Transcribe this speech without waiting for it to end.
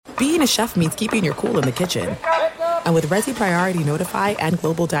being a chef means keeping your cool in the kitchen. And with Resi Priority Notify and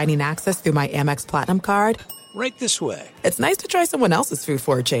Global Dining Access through my Amex Platinum card, right this way. It's nice to try someone else's food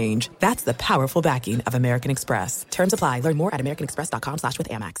for a change. That's the powerful backing of American Express. Terms apply. Learn more at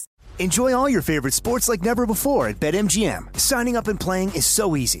americanexpress.com/withAmex. Enjoy all your favorite sports like never before at BetMGM. Signing up and playing is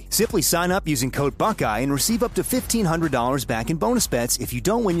so easy. Simply sign up using code Buckeye and receive up to $1,500 back in bonus bets if you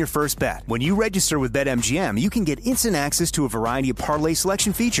don't win your first bet. When you register with BetMGM, you can get instant access to a variety of parlay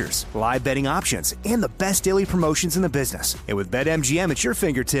selection features, live betting options, and the best daily promotions in the business. And with BetMGM at your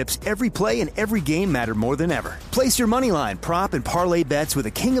fingertips, every play and every game matter more than ever. Place your moneyline, prop, and parlay bets with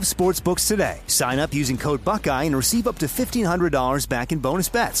the king of sportsbooks today. Sign up using code Buckeye and receive up to $1,500 back in bonus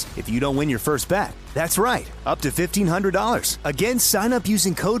bets if you don't win your first bet. That's right, up to $1,500. Again, sign up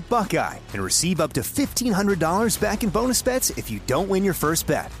using code Buckeye and receive up to $1,500 back in bonus bets if you don't win your first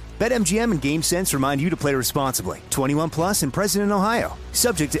bet. BetMGM and GameSense remind you to play responsibly. 21 plus and present in Ohio.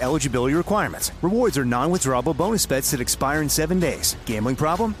 Subject to eligibility requirements. Rewards are non-withdrawable bonus bets that expire in 7 days. Gambling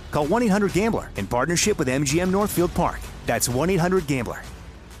problem? Call 1-800-GAMBLER in partnership with MGM Northfield Park. That's 1-800-GAMBLER.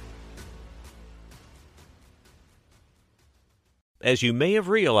 As you may have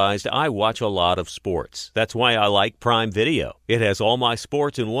realized, I watch a lot of sports. That's why I like Prime Video. It has all my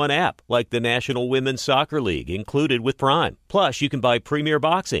sports in one app, like the National Women's Soccer League, included with Prime. Plus, you can buy Premier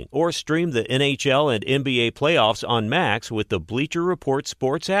Boxing or stream the NHL and NBA playoffs on Max with the Bleacher Report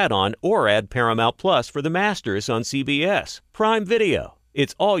Sports add-on, or add Paramount Plus for the Masters on CBS. Prime Video.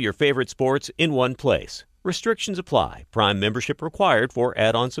 It's all your favorite sports in one place. Restrictions apply. Prime membership required for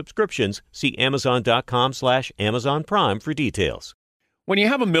add-on subscriptions. See Amazon.com/Amazon Prime for details. When you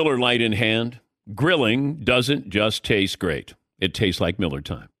have a Miller Lite in hand, grilling doesn't just taste great. It tastes like Miller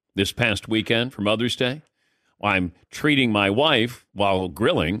time. This past weekend for Mother's Day, I'm treating my wife while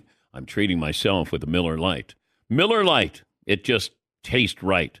grilling. I'm treating myself with a Miller Lite. Miller Lite, it just tastes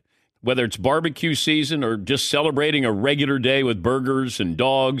right. Whether it's barbecue season or just celebrating a regular day with burgers and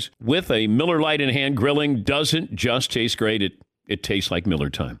dogs, with a Miller Lite in hand, grilling doesn't just taste great. It tastes like Miller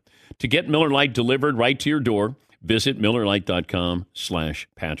time. To get Miller Lite delivered right to your door, visit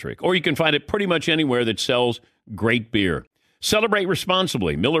MillerLite.com/Patrick. Or you can find it pretty much anywhere that sells great beer. Celebrate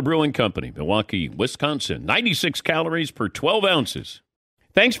responsibly. Miller Brewing Company, Milwaukee, Wisconsin. 96 calories per 12 ounces.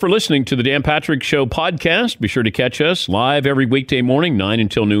 Thanks for listening to the Dan Patrick Show podcast. Be sure to catch us live every weekday morning, 9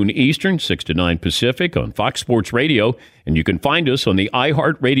 until noon Eastern, 6 to 9 Pacific on Fox Sports Radio. And you can find us on the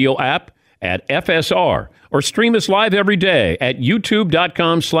iHeartRadio app at FSR, or stream us live every day at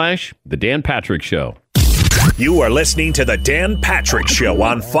youtube.com/The Dan Patrick Show. You are listening to the Dan Patrick Show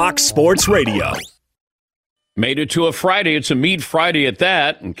on Fox Sports Radio. Made it to a Friday. It's a Meat Friday at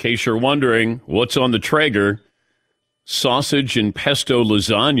that. In case you're wondering what's on the Traeger. Sausage and pesto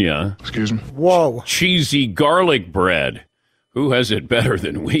lasagna. Excuse me. Whoa. Cheesy garlic bread. Who has it better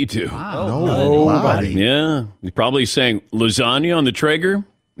than we do? Wow. Nobody. Yeah. You're probably saying lasagna on the Traeger?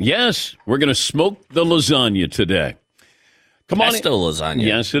 Yes. We're going to smoke the lasagna today. Come on. Pesto lasagna.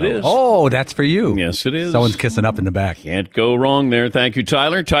 Yes, it is. Oh, that's for you. Yes, it is. Someone's kissing up in the back. Can't go wrong there. Thank you,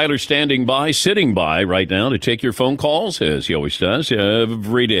 Tyler. Tyler's sitting by right now to take your phone calls, as he always does,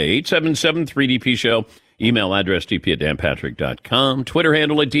 every day. 877-3DP-SHOW. Email address dp@danpatrick.com. Twitter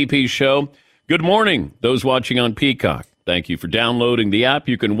handle at DP Show. Good morning, those watching on Peacock. Thank you for downloading the app.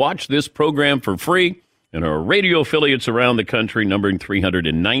 You can watch this program for free and our radio affiliates around the country, numbering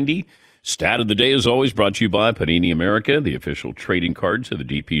 390. Stat of the day is always brought to you by Panini America, the official trading cards of the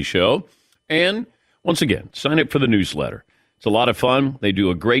DP Show. And once again, sign up for the newsletter. It's a lot of fun. They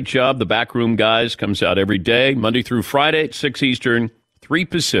do a great job. The Backroom Guys comes out every day, Monday through Friday, 6 Eastern, 3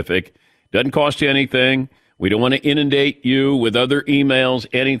 Pacific. Doesn't cost you anything. We don't want to inundate you with other emails,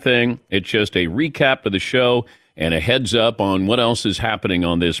 anything. It's just a recap of the show and a heads up on what else is happening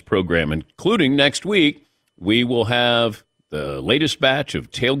on this program, including next week. We will have the latest batch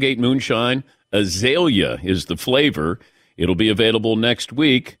of Tailgate Moonshine. Azalea is the flavor. It'll be available next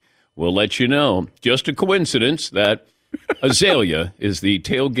week. We'll let you know. Just a coincidence that Azalea is the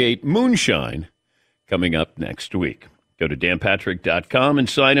Tailgate Moonshine coming up next week. Go to danpatrick.com and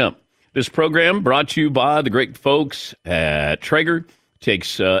sign up. This program brought to you by the great folks at Traeger.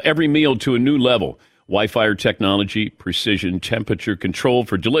 Takes every meal to a new level. Wi-Fi technology, precision temperature control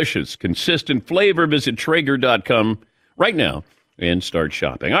for delicious, consistent flavor. Visit Traeger.com right now and start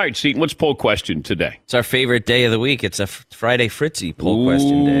shopping. All right, Seton, what's poll question today? It's our favorite day of the week. It's a Friday Fritzy poll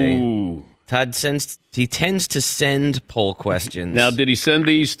question day. Todd he tends to send poll questions. Now, did he send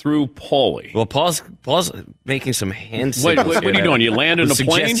these through Paulie? Well, Paul's making some hand What signals. are you doing? You landed a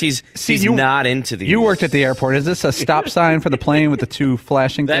plane? He's not into these. You worked at the airport. Is this a stop sign for the plane with the two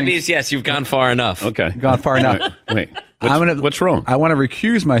flashing That things? means, yes, you've gone far enough. Okay. You've gone far enough. Wait. What's wrong? I want to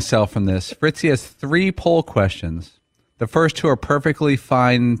recuse myself from this. Fritzy has 3 poll questions. The first 2 are perfectly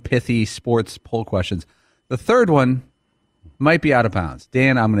fine, pithy sports poll questions. The third one might be out of bounds.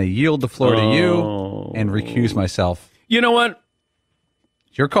 Dan, I'm going to yield the floor to you and recuse myself. You know what?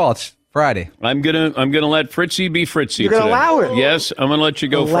 It's your call. It's Friday. I'm gonna let Fritzy be Fritzy. You're gonna today. allow it. Yes, I'm gonna let you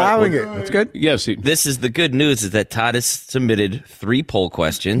go. Allowing it. That's good. Yes. This is the good news is that Todd has submitted 3 poll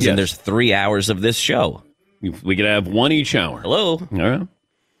questions, Yes. and there's 3 hours of this show. We could have 1 each hour. Hello. All right.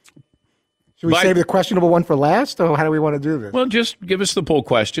 Should we Bye. save the questionable one for last, or how do we want to do this? Well, just give us the poll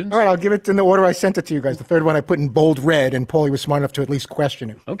questions. All right, I'll give it in the order I sent it to you guys. The third one I put in bold red, and Paulie was smart enough to at least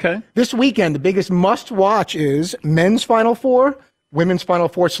question it. Okay. This weekend, the biggest must-watch is men's Final Four, women's Final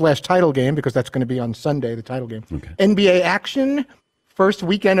Four / title game, because that's going to be on Sunday, the title game. Okay. NBA action, first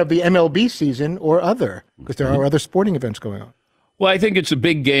weekend of the MLB season, or other, because there are other sporting events going on. Well, I think it's a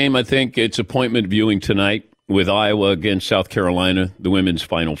big game. I think it's appointment viewing tonight with Iowa against South Carolina, the women's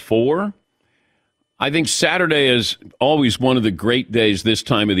Final Four. I think Saturday is always one of the great days this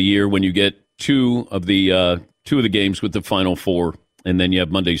time of the year when you get two of the games with the Final Four, and then you have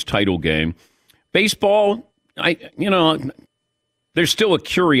Monday's title game. Baseball, there's still a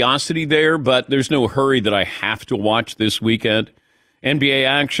curiosity there, but there's no hurry that I have to watch this weekend. NBA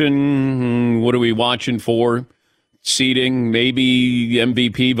action, what are we watching for? Seeding, maybe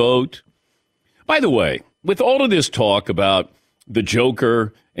MVP vote. By the way, with all of this talk about the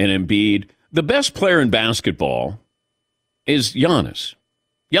Joker and Embiid, the best player in basketball is Giannis.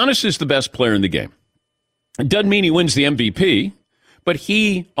 Giannis is the best player in the game. It doesn't mean he wins the MVP, but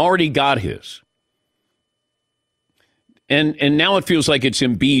he already got his. And now it feels like it's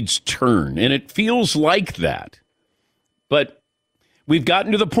Embiid's turn, and it feels like that. But we've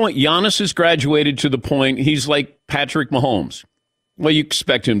gotten to the point, Giannis has graduated to the point, he's like Patrick Mahomes. Well, you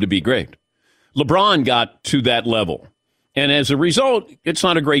expect him to be great. LeBron got to that level. And as a result, it's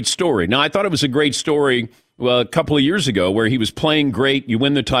not a great story. Now, I thought it was a great story a couple of years ago where he was playing great, you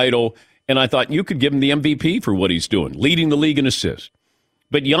win the title, and I thought you could give him the MVP for what he's doing, leading the league in assists.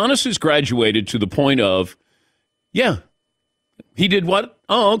 But Giannis has graduated to the point of, yeah, he did what?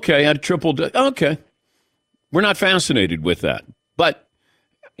 Oh, okay, had a triple. Okay. We're not fascinated with that. But,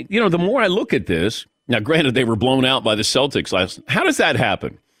 the more I look at this, now granted they were blown out by the Celtics last night. How does that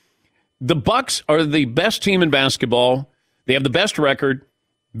happen? The Bucks are the best team in basketball. They have the best record.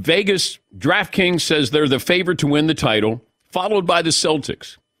 Vegas, DraftKings says they're the favorite to win the title, followed by the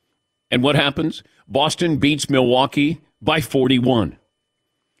Celtics. And what happens? Boston beats Milwaukee by 41.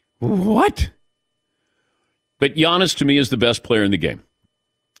 What? But Giannis, to me, is the best player in the game.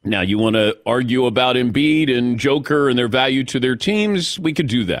 Now, you want to argue about Embiid and Joker and their value to their teams? We could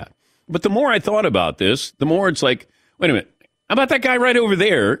do that. But the more I thought about this, the more it's like, wait a minute, how about that guy right over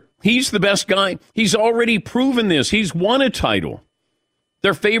there? He's the best guy. He's already proven this. He's won a title.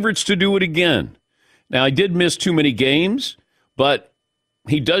 They're favorites to do it again. Now, I did miss too many games, but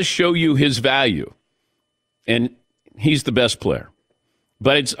he does show you his value. And he's the best player.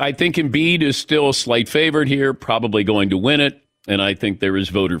 But I think Embiid is still a slight favorite here, probably going to win it. And I think there is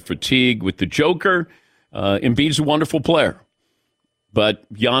voter fatigue with the Joker. Embiid's a wonderful player.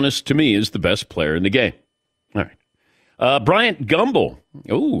 But Giannis, to me, is the best player in the game. All right. Bryant Gumbel.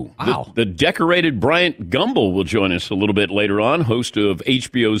 Oh, wow. The decorated Bryant Gumbel will join us a little bit later on, host of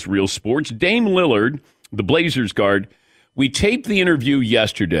HBO's Real Sports. Dame Lillard, the Blazers guard, we taped the interview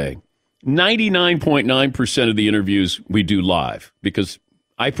yesterday. 99.9% of the interviews we do live because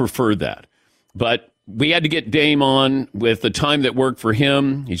I prefer that. But we had to get Dame on with the time that worked for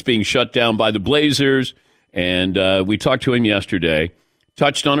him. He's being shut down by the Blazers. And we talked to him yesterday,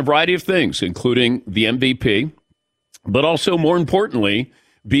 touched on a variety of things, including the MVP, but also, more importantly,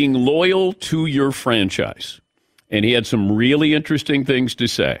 being loyal to your franchise. And he had some really interesting things to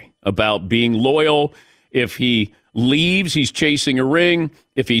say about being loyal. If he leaves, he's chasing a ring.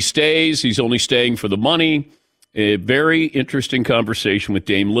 If he stays, he's only staying for the money. A very interesting conversation with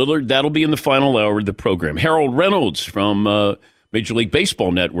Dame Lillard. That'll be in the final hour of the program. Harold Reynolds from Major League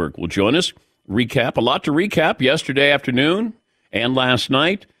Baseball Network will join us. Recap, a lot to recap yesterday afternoon and last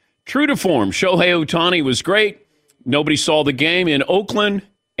night. True to form, Shohei Ohtani was great. Nobody saw the game in Oakland,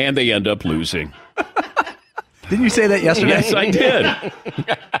 and they end up losing. Didn't you say that yesterday? Yes, I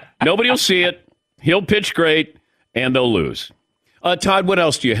did. Nobody will see it. He'll pitch great, and they'll lose. Todd, what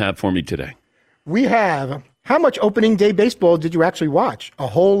else do you have for me today? We have, how much opening day baseball did you actually watch? A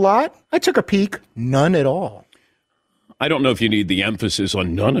whole lot? I took a peek. None at all. I don't know if you need the emphasis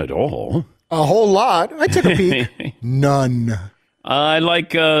on none at all. A whole lot? I took a peek. None. I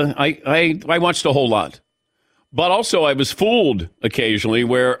watched a whole lot. But also, I was fooled occasionally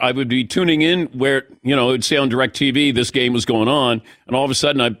where I would be tuning in where, it would say on DirecTV this game was going on, and all of a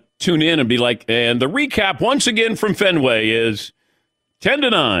sudden I'd tune in and be like, and the recap once again from Fenway is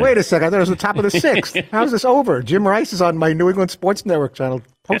 10-9. Wait a second. I thought it was the top of the 6th. How's this over? Jim Rice is on my New England Sports Network channel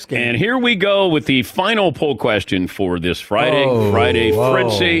postgame. And here we go with the final poll question for this Friday. Friday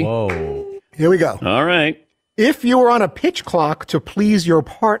Fritzy. Here we go. All right. If you were on a pitch clock to please your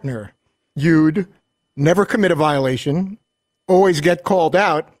partner, you'd never commit a violation, always get called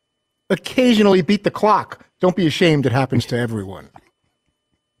out, occasionally beat the clock. Don't be ashamed. It happens to everyone.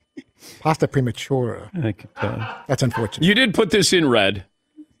 Pasta prematura. That's unfortunate. You did put this in red.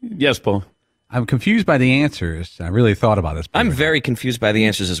 Yes, Paul. I'm confused by the answers. I really thought about this. I'm very confused by the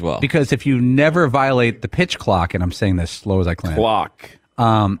answers as well. Because if you never violate the pitch clock, and I'm saying this slow as I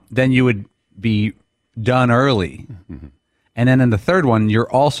can, then you would be done early. Mm-hmm. And then in the third one,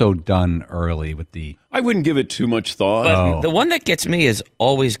 you're also done early with the... I wouldn't give it too much thought. But the one that gets me is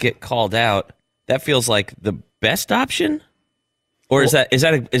always get called out. That feels like the best option? Or is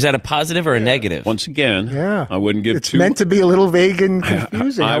that a positive or a negative? Once again, I wouldn't give it's meant to be a little vague and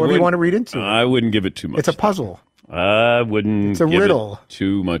confusing, however you want to read into it. I wouldn't give it too much. It's a puzzle. I wouldn't give riddle. It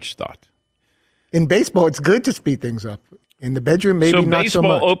too much thought. In baseball, it's good to speed things up. In the bedroom, maybe not so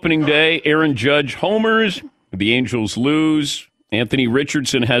much. Baseball opening day, Aaron Judge homers. The Angels lose. Anthony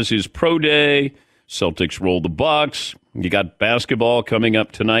Richardson has his pro day. Celtics roll the Bucks. You got basketball coming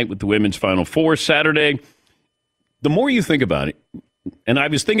up tonight with the women's Final Four Saturday. The more you think about it, and I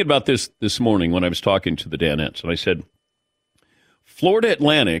was thinking about this morning when I was talking to the Danettes, and I said, Florida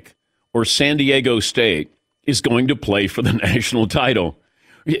Atlantic or San Diego State is going to play for the national title.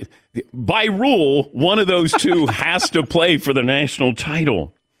 By rule, one of those two has to play for the national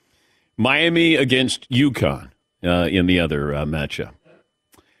title. Miami against UConn in the other matchup.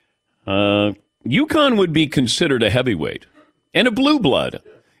 UConn would be considered a heavyweight and a blue blood.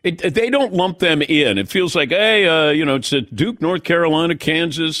 They don't lump them in. It feels like, hey, it's Duke, North Carolina,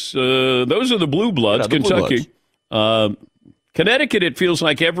 Kansas. Those are the blue bloods. Yeah, Kentucky. Blue bloods. Connecticut, it feels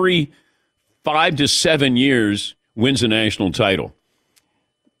like every 5 to 7 years wins a national title.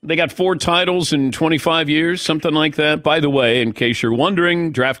 They got 4 titles in 25 years, something like that. By the way, in case you're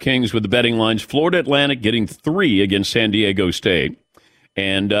wondering, DraftKings with the betting lines, Florida Atlantic getting 3 against San Diego State.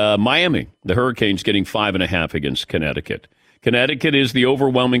 And Miami, the Hurricanes, getting 5.5 against Connecticut. Connecticut is the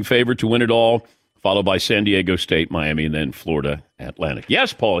overwhelming favorite to win it all, followed by San Diego State, Miami, and then Florida Atlantic.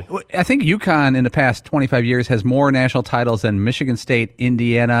 Yes, Paulie. I think UConn in the past 25 years has more national titles than Michigan State,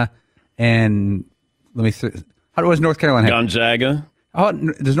 Indiana, and how was North Carolina have? Gonzaga. Oh,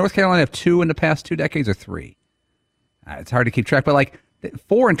 does North Carolina have 2 in the past 2 decades or 3? It's hard to keep track, but like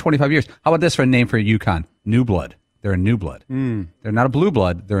 4 in 25 years. How about this for a name for UConn? New blood. They're a new blood. They're not a blue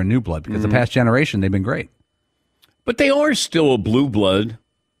blood. They're a new blood because the past generation, they've been great. But they are still a blue blood.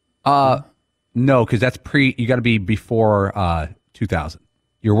 No, because that's you got to be before 2000.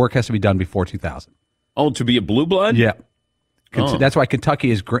 Your work has to be done before 2000. Oh, to be a blue blood? Yeah. That's why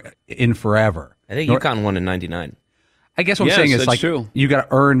Kentucky is in forever. I think UConn won in 99. I guess what I'm saying is like true. You got to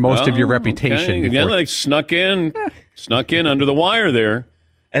earn most of your reputation. Okay. Yeah, they snuck in under the wire there.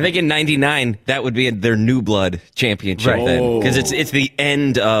 I think in 99 that would be their new blood championship then, because it's the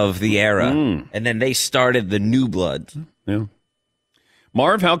end of the era, and then they started the new blood. Yeah.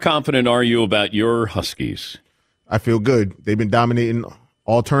 Marv, how confident are you about your Huskies? I feel good. They've been dominating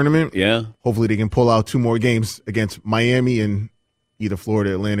all tournament. Yeah. Hopefully they can pull out 2 more games against Miami and either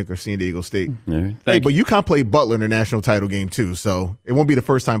Florida Atlantic or San Diego State. Right. Hey, but UConn played Butler in the national title game too, so it won't be the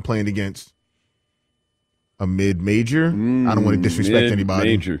first time playing against a mid-major. I don't want to disrespect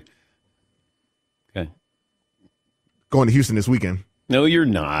anybody. Mid-major. Okay. Going to Houston this weekend. No, you're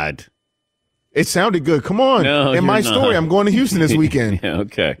not. It sounded good. Come on. No, in my story, I'm going to Houston this weekend. Yeah,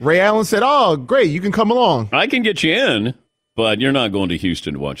 okay. Ray Allen said, oh, great, you can come along. I can get you in, but you're not going to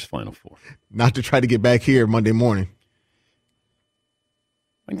Houston to watch the Final Four. Not to try to get back here Monday morning.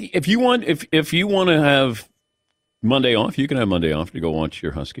 If you want to have Monday off, you can have Monday off to go watch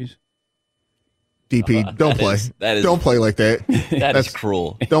your Huskies. DP, don't play. Don't play like that. That's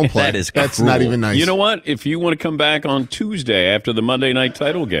cruel. Don't play. That is cruel. That's not even nice. You know what? If you want to come back on Tuesday after the Monday night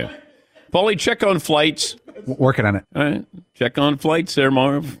title game, Paulie, check on flights. Working on it. All right. Check on flights there,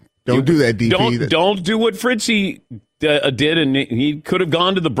 Marv. Don't do that, DP. Don't do what Fritzy did, and he could have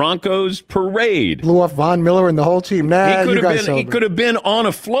gone to the Broncos parade. Blew off Von Miller and the whole team. He could have been on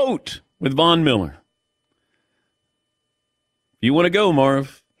a float with Von Miller. If you want to go,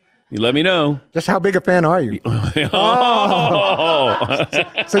 Marv, you let me know. Just how big a fan are you? It's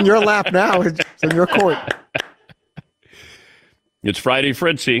in your lap now. It's in your court. It's Friday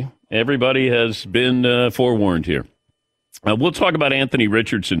Fritzy Everybody has been forewarned here. We'll talk about Anthony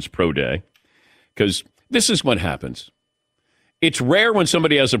Richardson's pro day because this is what happens. It's rare when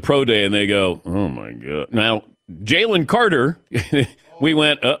somebody has a pro day and they go, oh, my God. Now, Jalen Carter, we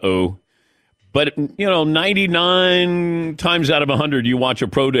went, uh-oh. But, 99 times out of 100, you watch a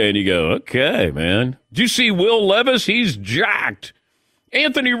pro day and you go, okay, man. Did you see Will Levis? He's jacked.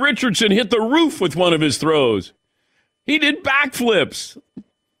 Anthony Richardson hit the roof with one of his throws. He did backflips.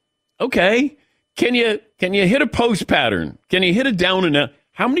 Okay. Can you hit a post pattern? Can you hit a down and out?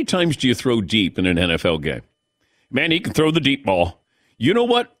 How many times do you throw deep in an NFL game? Man, he can throw the deep ball. You know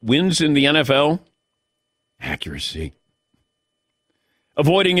what wins in the NFL? Accuracy.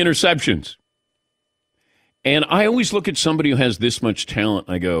 Avoiding interceptions. And I always look at somebody who has this much talent.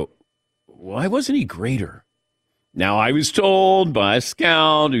 I go, why wasn't he greater? Now, I was told by a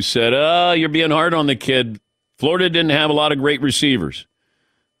scout who said, you're being hard on the kid. Florida didn't have a lot of great receivers.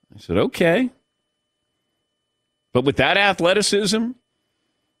 I said, okay. But with that athleticism,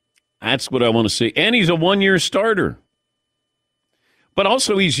 that's what I want to see. And he's a one-year starter. But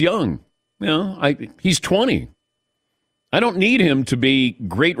also he's young. He's 20. I don't need him to be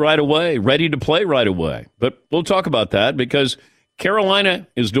great right away, ready to play right away. But we'll talk about that because Carolina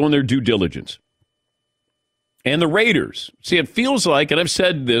is doing their due diligence. And the Raiders. See, it feels like, and I've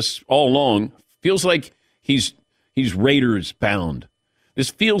said this all along, feels like he's Raiders bound. This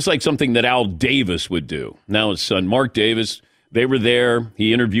feels like something that Al Davis would do. Now his son, Mark Davis, they were there.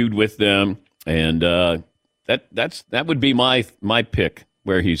 He interviewed with them. And that would be my pick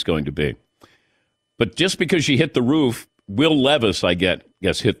where he's going to be. But just because you hit the roof, Will Levis, I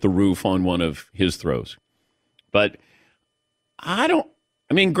guess, hit the roof on one of his throws. But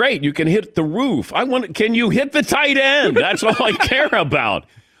great, you can hit the roof. Can you hit the tight end? That's all I care about.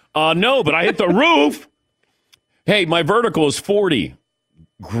 No, but I hit the roof. Hey, my vertical is 40.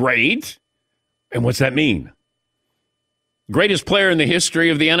 Great. And what's that mean? Greatest player in the history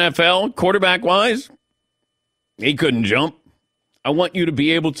of the NFL, quarterback-wise? He couldn't jump. I want you to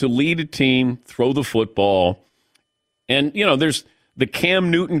be able to lead a team, throw the football. And, there's the Cam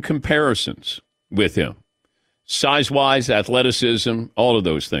Newton comparisons with him. Size-wise, athleticism, all of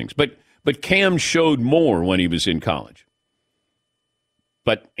those things. But Cam showed more when he was in college.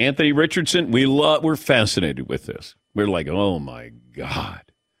 But Anthony Richardson, we're fascinated with this. We're like, oh, my God.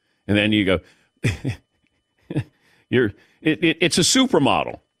 And then you go, it's a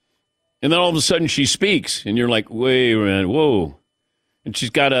supermodel. And then all of a sudden she speaks, and you're like, wait a minute, whoa. And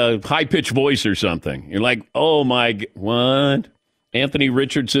she's got a high-pitched voice or something. You're like, oh, my, what? Anthony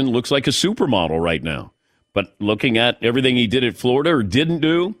Richardson looks like a supermodel right now. But looking at everything he did at Florida or didn't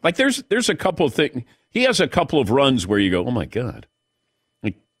do, like there's a couple of things. He has a couple of runs where you go, oh, my God.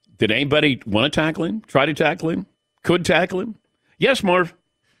 Like, did anybody want to tackle him, try to tackle him, could tackle him? Yes, Marv.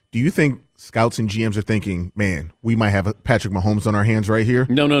 Do you think scouts and GMs are thinking, man, we might have Patrick Mahomes on our hands right here?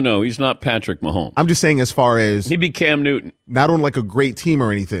 No. He's not Patrick Mahomes. I'm just saying as far as he'd be Cam Newton. Not on like a great team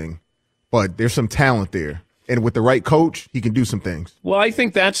or anything, but there's some talent there. And with the right coach, he can do some things. Well, I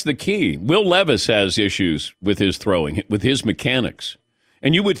think that's the key. Will Levis has issues with his throwing, with his mechanics.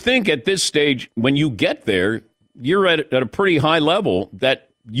 And you would think at this stage, when you get there, you're at a pretty high level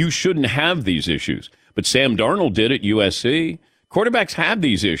that you shouldn't have these issues. But Sam Darnold did at USC. Quarterbacks have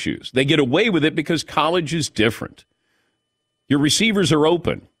these issues. They get away with it because college is different. Your receivers are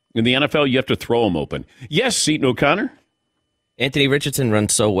open. In the NFL, you have to throw them open. Yes, Seton O'Connor? Anthony Richardson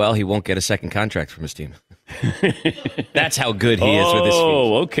runs so well, he won't get a second contract from his team. That's how good he is with his feet.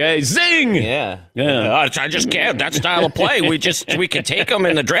 Oh, okay. Zing! Yeah. I just can't. That style of play. We can take him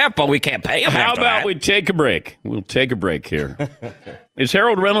in the draft, but we can't pay him. How about we take a break? We'll take a break here. Is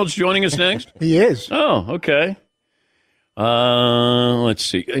Harold Reynolds joining us next? He is. Oh, okay. Let's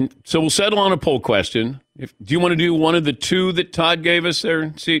see. And so we'll settle on a poll question. Do you want to do one of the two that Todd gave us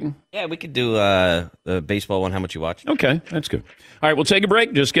there, Seton? Yeah, we could do the baseball one, how much you watch. Okay, that's good. All right, we'll take a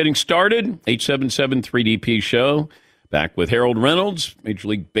break. Just getting started. 877-3DP show. Back with Harold Reynolds, Major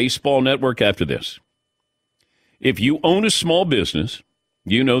League Baseball Network after this. If you own a small business,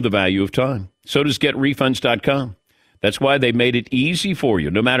 you know the value of time. So does GetRefunds.com. That's why they made it easy for you,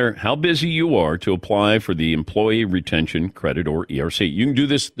 no matter how busy you are, to apply for the Employee Retention Credit, or ERC. You can do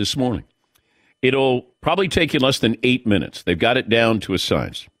this morning. It'll probably take you less than 8 minutes. They've got it down to a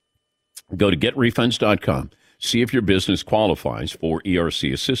science. Go to GetRefunds.com. See if your business qualifies for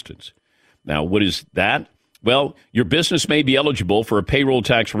ERC assistance. Now, what is that? Well, your business may be eligible for a payroll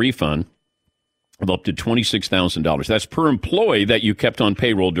tax refund of up to $26,000. That's per employee that you kept on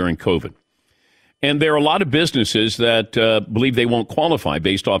payroll during COVID. And there are a lot of businesses that believe they won't qualify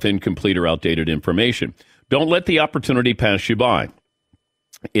based off incomplete or outdated information. Don't let the opportunity pass you by.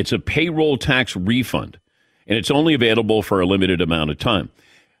 It's a payroll tax refund, and it's only available for a limited amount of time.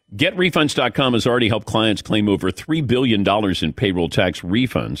 GetRefunds.com has already helped clients claim over $3 billion in payroll tax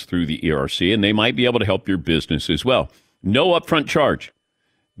refunds through the ERC, and they might be able to help your business as well. No upfront charge.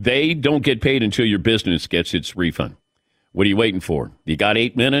 They don't get paid until your business gets its refund. What are you waiting for? You got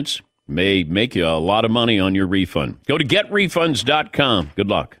 8 minutes? May make you a lot of money on your refund. Go to GetRefunds.com. Good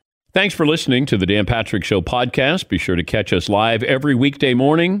luck. Thanks for listening to the Dan Patrick Show podcast. Be sure to catch us live every weekday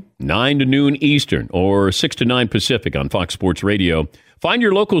morning, 9 to noon Eastern or 6 to 9 Pacific on Fox Sports Radio. Find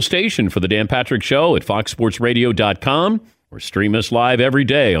your local station for the Dan Patrick Show at foxsportsradio.com or stream us live every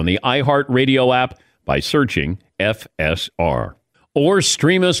day on the iHeartRadio app by searching FSR. Or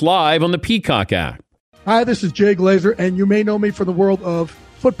stream us live on the Peacock app. Hi, this is Jay Glazer, and you may know me from the world of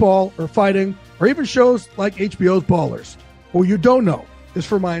football or fighting or even shows like HBO's Ballers. What you don't know is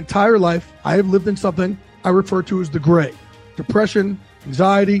for my entire life, I have lived in something I refer to as the gray. Depression,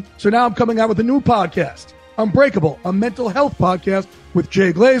 anxiety. So now I'm coming out with a new podcast, Unbreakable, a mental health podcast with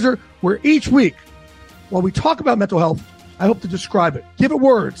Jay Glazer, where each week, while we talk about mental health, I hope to describe it. Give it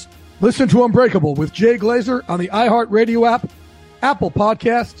words. Listen to Unbreakable with Jay Glazer on the iHeartRadio app, Apple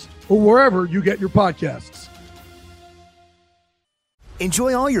Podcasts, or wherever you get your podcasts.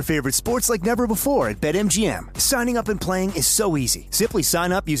 Enjoy all your favorite sports like never before at BetMGM. Signing up and playing is so easy. Simply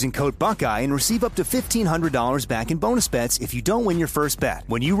sign up using code Buckeye and receive up to $1,500 back in bonus bets if you don't win your first bet.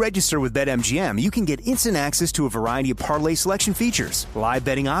 When you register with BetMGM, you can get instant access to a variety of parlay selection features, live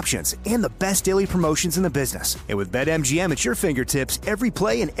betting options, and the best daily promotions in the business. And with BetMGM at your fingertips, every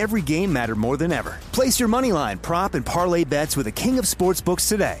play and every game matter more than ever. Place your moneyline, prop, and parlay bets with the king of sportsbooks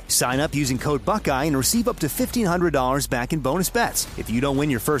today. Sign up using code Buckeye and receive up to $1,500 back in bonus bets if you don't win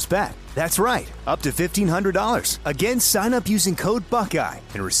your first bet. That's right, up to $1,500. Again, sign up using code Buckeye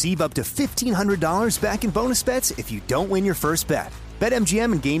and receive up to $1,500 back in bonus bets if you don't win your first bet.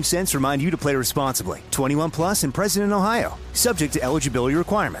 BetMGM and GameSense remind you to play responsibly. 21 plus and present in Ohio. Subject to eligibility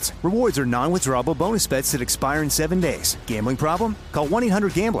requirements. Rewards are non-withdrawable bonus bets that expire in 7 days. Gambling problem? Call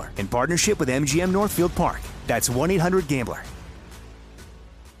 1-800-GAMBLER in partnership with MGM Northfield Park. That's 1-800-GAMBLER.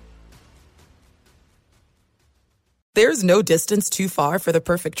 There's no distance too far for the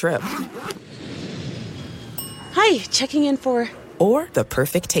perfect trip. Hi, checking in for... Or the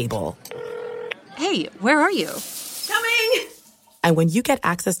perfect table. Hey, where are you? Coming! And when you get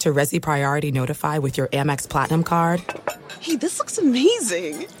access to Resi Priority Notify with your Amex Platinum card... Hey, this looks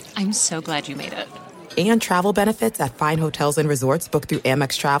amazing. I'm so glad you made it. And travel benefits at fine hotels and resorts booked through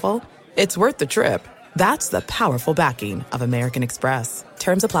Amex Travel, it's worth the trip. That's the powerful backing of American Express.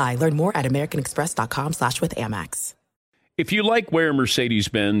 Terms apply. Learn more at americanexpress.com/withAmex. If you like where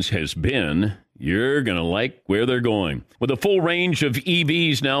Mercedes-Benz has been, you're going to like where they're going. With a full range of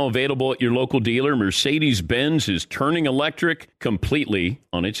EVs now available at your local dealer, Mercedes-Benz is turning electric completely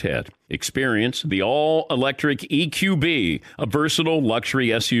on its head. Experience the all-electric EQB, a versatile luxury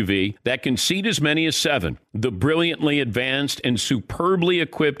SUV that can seat as many as 7. The brilliantly advanced and superbly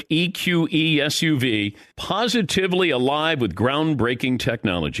equipped EQE SUV, positively alive with groundbreaking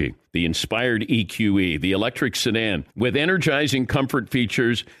technology. The inspired EQE, the electric sedan, with energizing comfort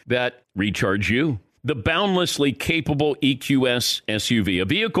features that recharge you. The boundlessly capable EQS SUV, a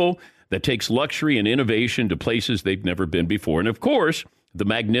vehicle that takes luxury and innovation to places they've never been before. And of course, the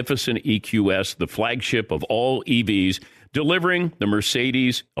magnificent EQS, the flagship of all EVs, delivering the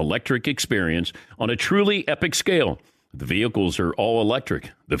Mercedes electric experience on a truly epic scale. The vehicles are all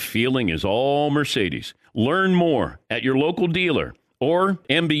electric. The feeling is all Mercedes. Learn more at your local dealer or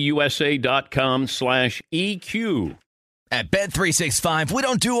MBUSA.com/EQ. At Bet365, we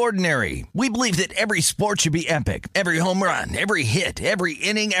don't do ordinary. We believe that every sport should be epic. Every home run, every hit, every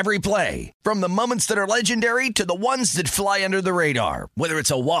inning, every play. From the moments that are legendary to the ones that fly under the radar. Whether it's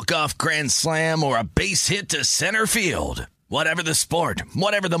a walk-off grand slam or a base hit to center field. Whatever the sport,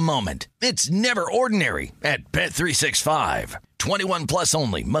 whatever the moment. It's never ordinary at Bet365. 21 plus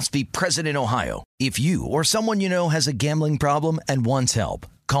only. Must be present in Ohio. If you or someone you know has a gambling problem and wants help,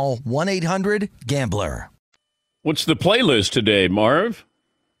 call 1-800-GAMBLER. What's the playlist today, Marv?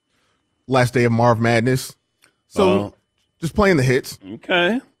 Last day of Marv Madness. So just playing the hits.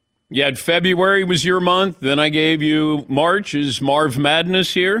 Okay. You had February was your month. Then I gave you March. Is Marv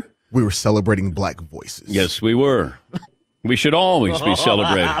Madness here? We were celebrating black voices. Yes, we were. We should always be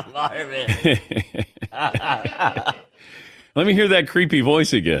celebrating. Let me hear that creepy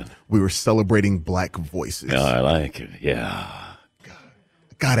voice again. We were celebrating black voices. Oh, I like it. Yeah.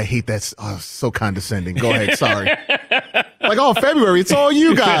 God, I hate that. Oh, so condescending. Go ahead. Sorry. February. It's all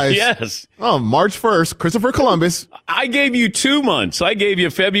you guys. Yes. Oh, March 1st, Christopher Columbus. I gave you 2 months. I gave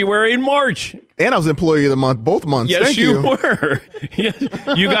you February and March. And I was employee of the month both months. Yes, Thank you were.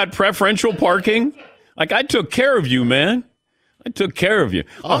 You got preferential parking. Like, I took care of you, man. I took care of you.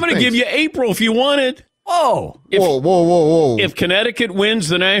 I'm going to give you April if you want it. Whoa, whoa. If Connecticut wins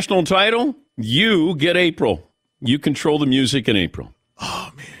the national title, you get April. You control the music in April.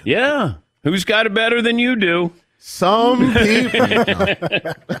 Oh, man. Yeah. Who's got it better than you do? Some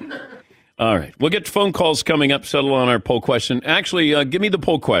people. All right. We'll get to phone calls coming up, settle on our poll question. Actually, give me the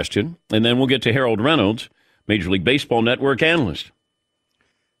poll question, and then we'll get to Harold Reynolds, Major League Baseball Network analyst.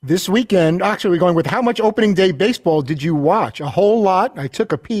 This weekend, actually, we're going with how much opening day baseball did you watch? A whole lot, I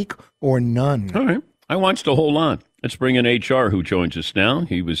took a peek, or none? All right. I watched a whole lot. Let's bring in HR, who joins us now.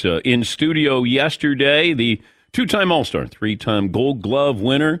 He was in studio yesterday, the two-time All-Star, three-time Gold Glove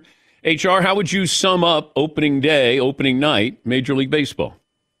winner. HR, how would you sum up opening day, opening night, Major League Baseball?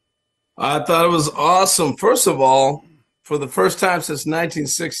 I thought it was awesome. First of all, for the first time since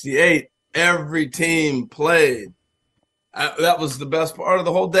 1968, every team played. That was the best part of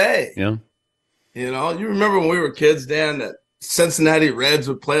the whole day. Yeah. You know, you remember when we were kids, Dan, that Cincinnati Reds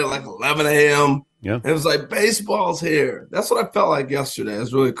would play at like 11 a.m. Yeah. It was like, baseball's here. That's what I felt like yesterday. It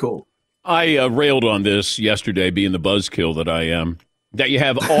was really cool. I railed on this yesterday, being the buzzkill that I am, that you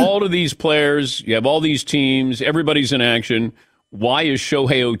have all of these players, you have all these teams, everybody's in action. Why is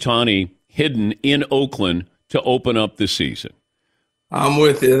Shohei Ohtani hidden in Oakland to open up the season? I'm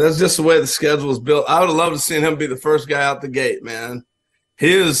with you. That's just the way the schedule is built. I would have loved to see him be the first guy out the gate, man.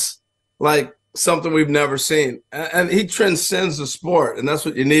 He is like something we've never seen. And he transcends the sport, and that's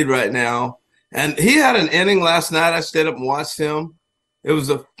what you need right now. And he had an inning last night. I stayed up and watched him. It was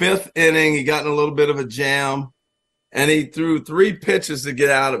the fifth inning. He got in a little bit of a jam, and he threw 3 pitches to get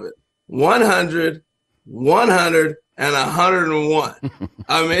out of it. 100, 100, and 101.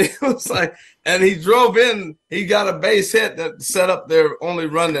 I mean, it was like, and he drove in. He got a base hit that set up their only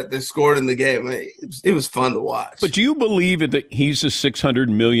run that they scored in the game. I mean, it was fun to watch. But do you believe that he's a $600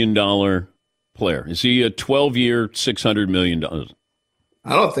 million player? Is he a 12-year, $600 million?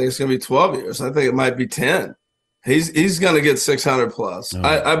 I don't think it's going to be 12 years. I think it might be 10. He's going to get 600 plus. Oh,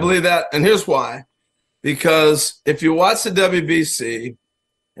 I believe that. And here's why. Because if you watch the WBC,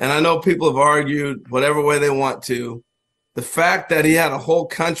 and I know people have argued whatever way they want to, the fact that he had a whole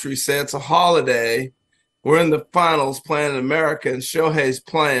country say it's a holiday, we're in the finals playing in America, and Shohei's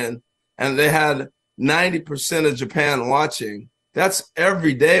playing, and they had 90% of Japan watching. That's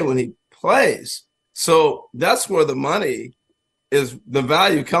every day when he plays. So that's where the money is, the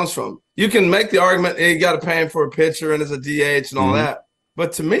value comes from. You can make the argument, hey, you got to pay him for a pitcher and as a DH and all that.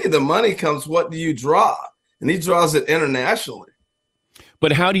 But to me, the money comes, what do you draw? And he draws it internationally.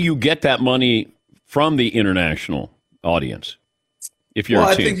 But how do you get that money from the international audience if you're a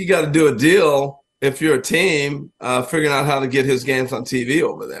team? I think you got to do a deal if you're a team, figuring out how to get his games on TV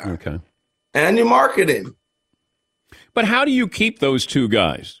over there. Okay. And you market him. But how do you keep those two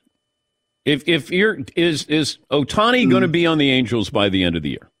guys? If is Ohtani going to be on the Angels by the end of the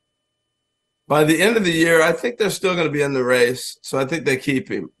year? By the end of the year, I think they're still going to be in the race, so I think they keep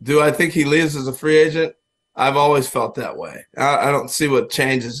him. Do I think he leaves as a free agent? I've always felt that way. I don't see what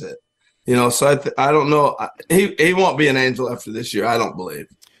changes it. You know, so I don't know. He won't be an Angel after this year, I don't believe.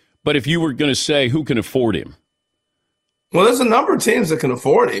 But if you were going to say who can afford him? Well, there's a number of teams that can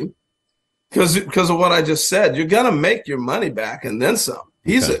afford him because of what I just said. You're going to make your money back and then some.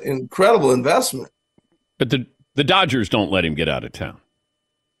 He's an incredible investment. But the Dodgers don't let him get out of town.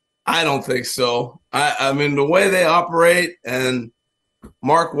 I don't think so. I mean, the way they operate and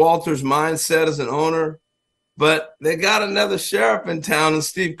Mark Walters' mindset as an owner, but they got another sheriff in town and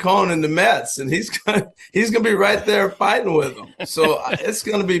Steve Cohen in the Mets, and he's gonna be right there fighting with them. So it's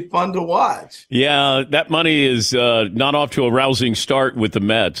going to be fun to watch. Yeah, that money is not off to a rousing start with the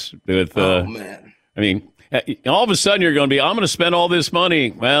Mets. Oh, man. I mean, all of a sudden you're going to be, I'm going to spend all this money.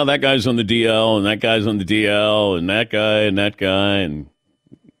 Well, that guy's on the DL, and that guy's on the DL, and that guy, and that guy, and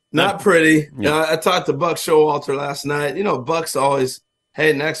not pretty. Yeah. I talked to Buck Showalter last night. You know, Buck's always,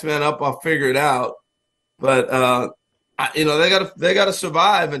 hey, next man up, I'll figure it out. But you know, they got to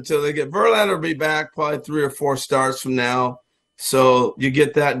survive until they get Verlander will be back probably 3 or 4 starts from now. So you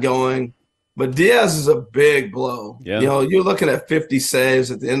get that going. But Diaz is a big blow. Yeah. You know, you're looking at 50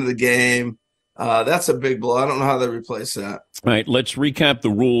 saves at the end of the game. That's a big blow. I don't know how they replace that. All right, let's recap the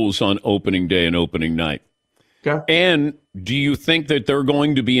rules on opening day and opening night. Okay. And do you think that they're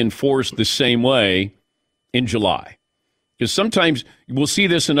going to be enforced the same way in July? Because sometimes we'll see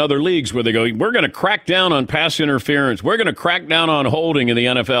this in other leagues where they go, we're going to crack down on pass interference. We're going to crack down on holding in the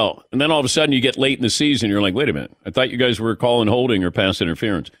NFL. And then all of a sudden you get late in the season, you're like, wait a minute, I thought you guys were calling holding or pass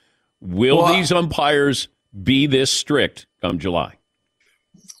interference. Will these umpires be this strict come July?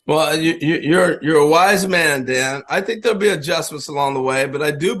 Well, you're a wise man, Dan. I think there'll be adjustments along the way, but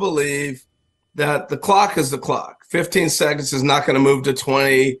I do believe that the clock is the clock. 15 seconds is not going to move to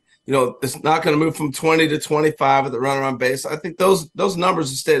 20. It's not going to move from 20 to 25 at the runner on base. I think those numbers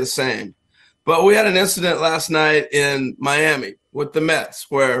will stay the same. But we had an incident last night in Miami with the Mets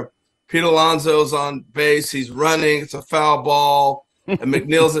where Pete Alonso's on base. He's running. It's a foul ball. And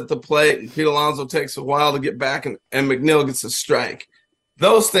McNeil's at the plate. And Pete Alonso takes a while to get back, and McNeil gets a strike.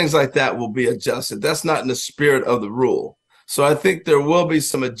 Those things like that will be adjusted. That's not in the spirit of the rule. So I think there will be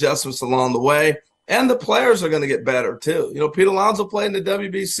some adjustments along the way. And the players are going to get better, too. Pete Alonso played in the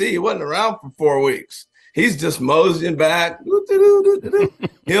WBC. He wasn't around for 4 weeks. He's just moseying back.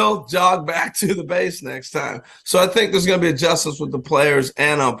 He'll jog back to the base next time. So I think there's going to be adjustments with the players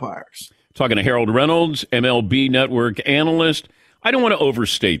and umpires. Talking to Harold Reynolds, MLB Network analyst. I don't want to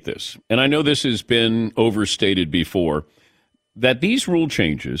overstate this, and I know this has been overstated before, that these rule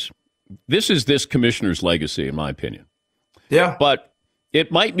changes, this is this commissioner's legacy, in my opinion. Yeah. But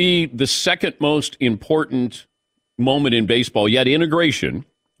it might be the second most important moment in baseball, yet integration,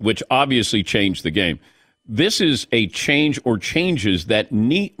 which obviously changed the game. This is a change or changes that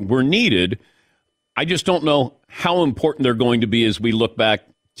were needed. I just don't know how important they're going to be as we look back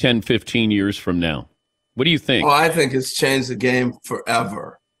 10, 15 years from now. What do you think? Well, I think it's changed the game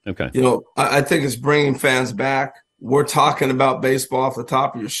forever. Okay. I think it's bringing fans back. We're talking about baseball off the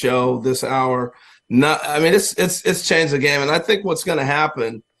top of your show this hour. It's changed the game. And I think what's going to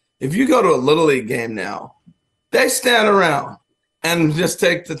happen, if you go to a Little League game now, they stand around and just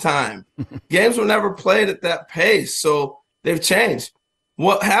take the time. Games were never played at that pace, so they've changed.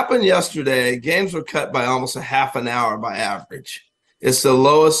 What happened yesterday, games were cut by almost a half an hour by average. It's the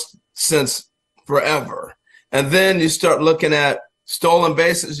lowest since forever. And then you start looking at stolen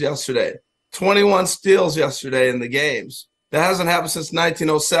bases yesterday, 21 steals yesterday in the games. That hasn't happened since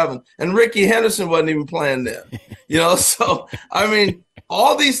 1907. And Ricky Henderson wasn't even playing then. So,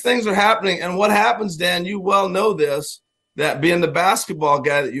 all these things are happening. And what happens, Dan, you well know this, that being the basketball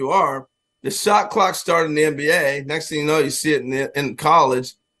guy that you are, the shot clock started in the NBA. Next thing you know, you see it in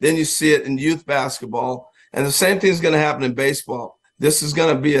college. Then you see it in youth basketball. And the same thing is going to happen in baseball. This is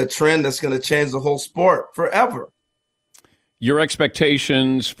going to be a trend that's going to change the whole sport forever. Your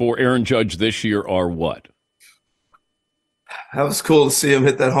expectations for Aaron Judge this year are what? That was cool to see him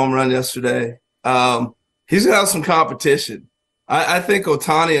hit that home run yesterday. He's going to have some competition. I think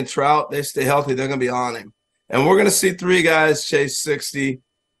Ohtani and Trout, they stay healthy, they're going to be on him. And we're going to see 3 guys chase 60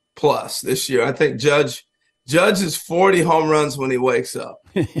 plus this year. I think Judge is 40 home runs when he wakes up.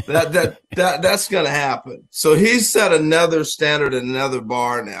 That's going to happen. So he's set another standard and another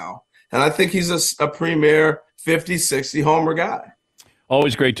bar now. And I think he's a premier 50, 60 homer guy.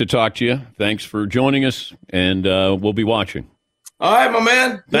 Always great to talk to you. Thanks for joining us, and we'll be watching. All right, my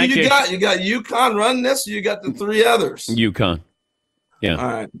man. Thank you. You got UConn running this, or you got the 3 others? UConn. Yeah. All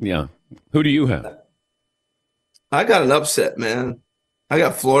right. Yeah. Who do you have? I got an upset, man. I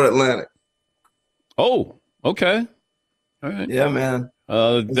got Florida Atlantic. Oh, okay. All right. Yeah, man.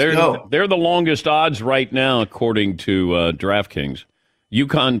 They're the longest odds right now, according to DraftKings.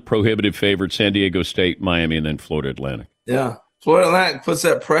 UConn prohibitive favorite, San Diego State, Miami, and then Florida Atlantic. Yeah. Florida Atlantic puts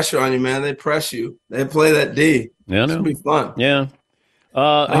that pressure on you, man. They press you. They play that D. Yeah, it's going to be fun. Yeah.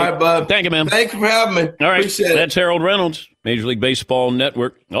 All right, bud. Thank you, man. Thank you for having me. All right. Appreciate it. That's Harold Reynolds, Major League Baseball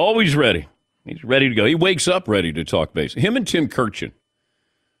Network. Always ready. He's ready to go. He wakes up ready to talk base. Him and Tim Kurkjian.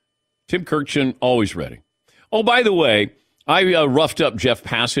 Tim Kurkjian, always ready. Oh, by the way, I roughed up Jeff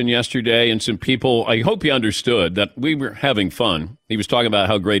Passan yesterday, and some people, I hope he understood that we were having fun. He was talking about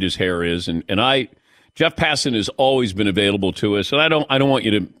how great his hair is, and Jeff Passan has always been available to us, and I don't want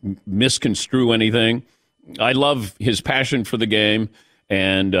you to misconstrue anything. I love his passion for the game,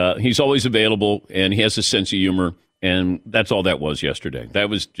 and he's always available, and he has a sense of humor, and that's all that was yesterday. That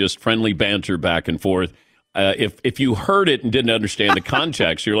was just friendly banter back and forth. If you heard it and didn't understand the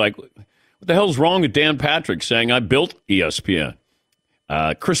context, you're like, what the hell's wrong with Dan Patrick saying I built ESPN?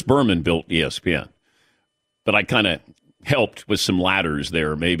 Chris Berman built ESPN, but I kind of helped with some ladders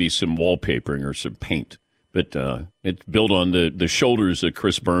there, maybe some wallpapering or some paint. But it's built on the shoulders of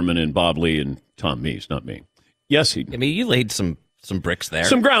Chris Berman and Bob Lee and Tom Meese, not me. Yes, he. I mean, you laid some bricks there.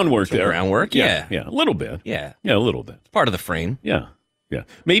 Some groundwork there. Groundwork, yeah. Yeah, a little bit. Yeah. Yeah, a little bit. It's part of the frame. Yeah. Yeah.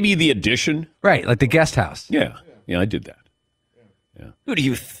 Maybe the addition. Right, like the guest house. Yeah. Yeah, I did that. Yeah. Who do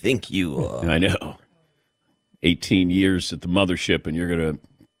you think you are? I know. 18 years at the mothership, and you're going to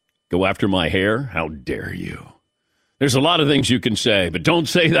go after my hair? How dare you? There's a lot of things you can say, but don't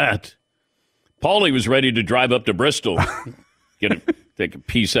say that. Paulie was ready to drive up to Bristol, take a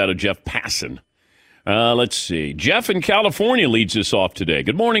piece out of Jeff Passan. Let's see. Jeff in California leads us off today.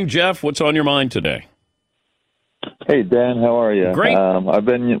 Good morning, Jeff. What's on your mind today? Hey, Dan. How are you? Great. I've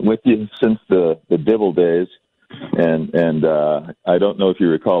been with you since the Dibble days, and I don't know if you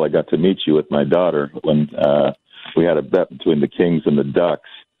recall, I got to meet you with my daughter when we had a bet between the Kings and the Ducks.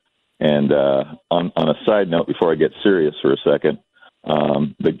 And on a side note, before I get serious for a second,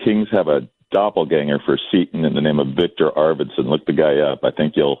 the Kings have a doppelganger for Seton in the name of Victor Arvidsson. Look the guy up. I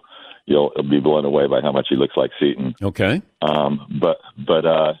think you'll be blown away by how much he looks like Seton. Okay. But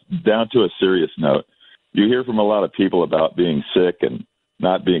down to a serious note, you hear from a lot of people about being sick and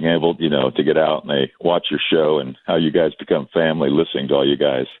not being able, to get out, and they watch your show and how you guys become family listening to all you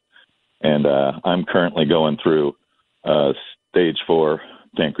guys. And I'm currently going through stage 4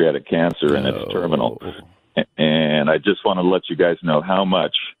 pancreatic cancer, and it's terminal. And I just want to let you guys know how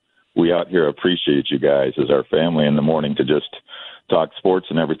much we out here appreciate you guys as our family in the morning to just talk sports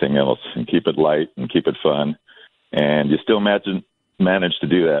and everything else and keep it light and keep it fun. And you still manage to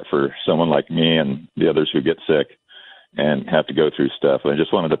do that for someone like me and the others who get sick and have to go through stuff. And I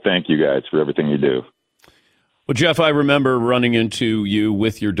just wanted to thank you guys for everything you do. Well, Jeff, I remember running into you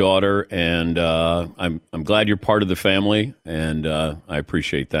with your daughter, and I'm glad you're part of the family, and I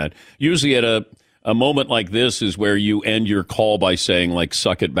appreciate that. Usually at a moment like this is where you end your call by saying, like,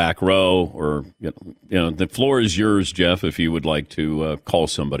 suck it back row, or, the floor is yours, Jeff, if you would like to call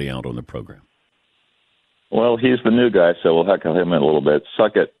somebody out on the program. Well, he's the new guy, so we'll heckle him in a little bit.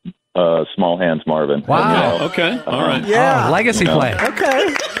 Suck it, small hands, Marvin. Wow. And, okay. All right. Yeah. Legacy play.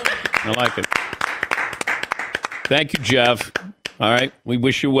 Okay. I like it. Thank you, Jeff. All right. We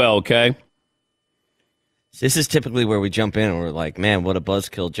wish you well, okay? This is typically where we jump in and we're like, man, what a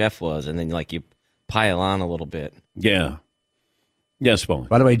buzzkill Jeff was. And then, you pile on a little bit. Yeah. Yes, Bowen.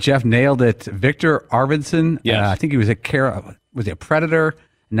 By the way, Jeff nailed it. Victor Arvidsson. Yes. I think he was was he a Predator?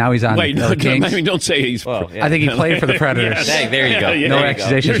 Now he's on the Kings. Don't say he's... Well, yeah. I think he played for the Predators. Yes. There you go. No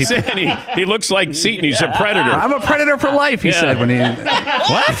accusations. You're saying he looks like Seton. He's a Predator. I'm a Predator for life, he said when he...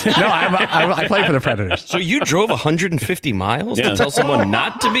 What? No, I played for the Predators. So you drove 150 miles to tell someone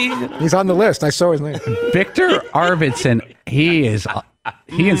not to be? He's on the list. I saw his name. Victor Arvidsson, he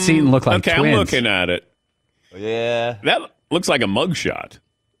and Seton look like twins. twins. I'm looking at it. Yeah. That looks like a mugshot.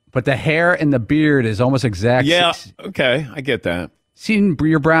 But the hair and the beard is almost exact. Yeah, okay. I get that. Seton,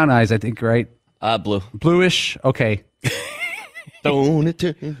 your brown eyes, I think, right? Blue. Bluish? Okay. Brown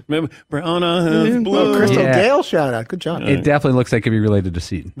eyes, blue. Crystal Gale shout out. Good job. It definitely looks like it could be related to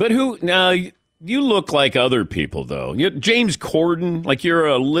Seton. But now you look like other people, though. James Corden, like you're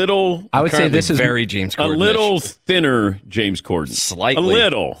a little... I would say this is very James Corden. A little thinner James Corden. Slightly. A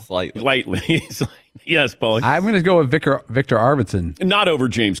little. Slightly. Yes, Paul. I'm going to go with Victor Arvidsson. Not over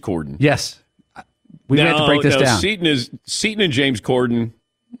James Corden. Yes. We have to break this down. Seton and James Corden.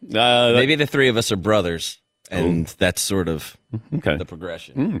 Maybe the three of us are brothers, and that's sort of the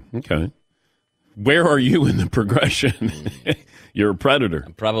progression. Okay. Where are you in the progression? You're a Predator.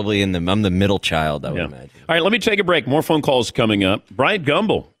 I'm the middle child, I would imagine. All right, let me take a break. More phone calls coming up. Bryant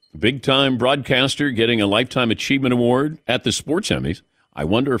Gumbel, big-time broadcaster, getting a Lifetime Achievement Award at the Sports Emmys. I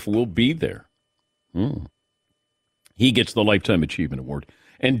wonder if we'll be there. He gets the Lifetime Achievement Award.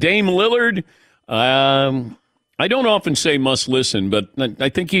 And Dame Lillard... I don't often say must listen, but I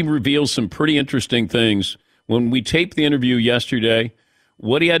think he reveals some pretty interesting things. When we taped the interview yesterday,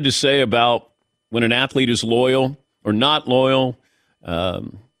 what he had to say about when an athlete is loyal or not loyal,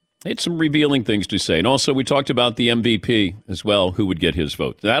 he had some revealing things to say. And also we talked about the MVP as well, who would get his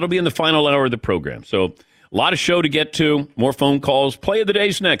vote. That'll be in the final hour of the program. So a lot of show to get to, more phone calls. Play of the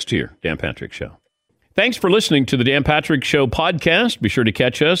day's next here, Dan Patrick Show. Thanks for listening to the Dan Patrick Show podcast. Be sure to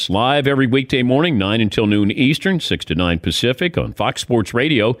catch us live every weekday morning, 9 until noon Eastern, 6 to 9 Pacific on Fox Sports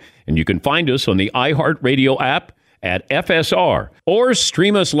Radio. And you can find us on the iHeartRadio app at FSR or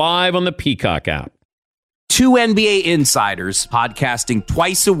stream us live on the Peacock app. Two NBA insiders podcasting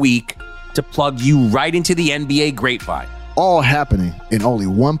twice a week to plug you right into the NBA grapevine. All happening in only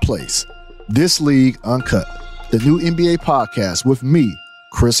one place. This League Uncut, the new NBA podcast with me,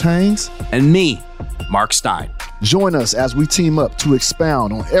 Chris Haynes, and me, Mark Stein. Join us as we team up to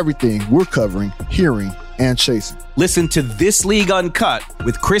expound on everything we're covering, hearing, and chasing. Listen to This League Uncut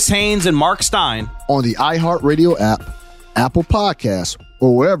with Chris Haynes and Mark Stein on the iHeartRadio app, Apple Podcasts,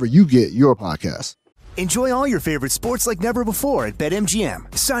 or wherever you get your podcasts. Enjoy all your favorite sports like never before at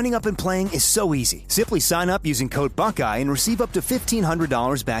BetMGM. Signing up and playing is so easy. Simply sign up using code Buckeye and receive up to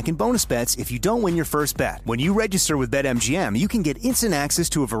 $1,500 back in bonus bets if you don't win your first bet. When you register with BetMGM, you can get instant access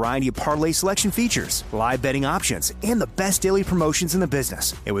to a variety of parlay selection features, live betting options, and the best daily promotions in the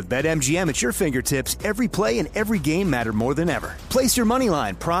business. And with BetMGM at your fingertips, every play and every game matter more than ever. Place your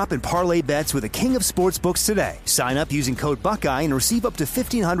moneyline, prop, and parlay bets with the king of sportsbooks today. Sign up using code Buckeye and receive up to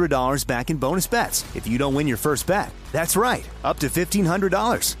 $1,500 back in bonus bets if you don't win your first bet. That's right, up to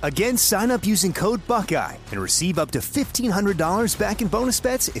 $1,500. Again, sign up using code Buckeye and receive up to $1,500 back in bonus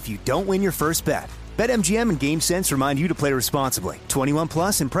bets if you don't win your first bet. BetMGM and GameSense remind you to play responsibly. 21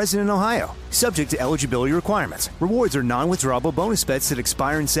 plus and present in Ohio. Subject to eligibility requirements. Rewards are non-withdrawable bonus bets that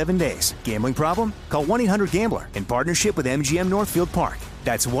expire in 7 days. Gambling problem? Call 1-800-GAMBLER in partnership with MGM Northfield Park.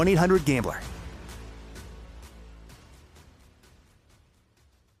 That's 1-800-GAMBLER.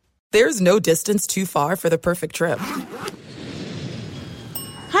 There's no distance too far for the perfect trip.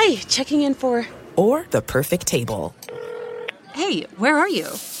 Hi, checking in for... Or the perfect table. Hey, where are you?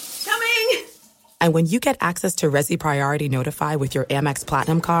 Coming! And when you get access to Resi Priority Notify with your Amex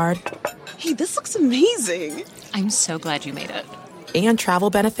Platinum card... Hey, this looks amazing. I'm so glad you made it. And travel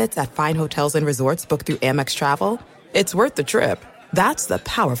benefits at fine hotels and resorts booked through Amex Travel, it's worth the trip. That's the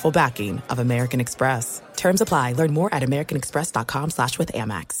powerful backing of American Express. Terms apply. Learn more at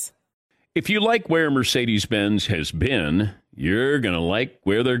americanexpress.com/withAmex. If you like where Mercedes-Benz has been, you're going to like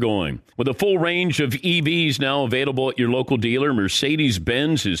where they're going. With a full range of EVs now available at your local dealer,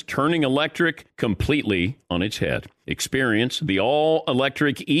 Mercedes-Benz is turning electric completely on its head. Experience the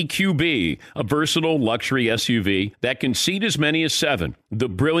all-electric EQB, a versatile luxury SUV that can seat as many as 7. The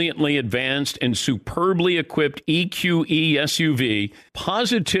brilliantly advanced and superbly equipped EQE SUV,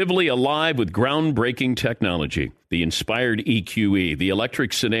 positively alive with groundbreaking technology. The inspired EQE, the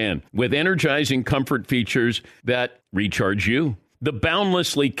electric sedan, with energizing comfort features that recharge you. The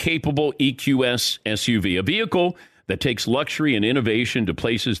boundlessly capable EQS SUV, a vehicle that takes luxury and innovation to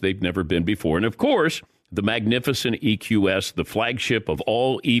places they've never been before. And of course, the magnificent EQS, the flagship of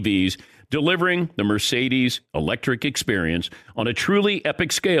all EVs, delivering the Mercedes electric experience on a truly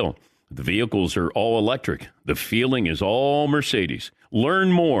epic scale. The vehicles are all electric. The feeling is all Mercedes.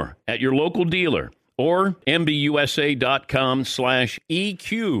 Learn more at your local dealer or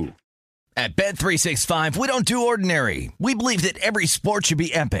mbusa.com/EQ. At Bet365, we don't do ordinary. We believe that every sport should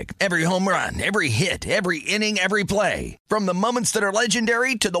be epic. Every home run, every hit, every inning, every play. From the moments that are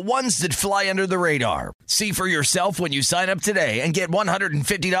legendary to the ones that fly under the radar. See for yourself when you sign up today and get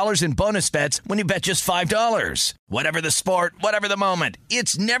 $150 in bonus bets when you bet just $5. Whatever the sport, whatever the moment,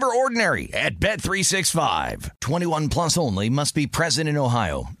 it's never ordinary at Bet365. 21 plus only. Must be present in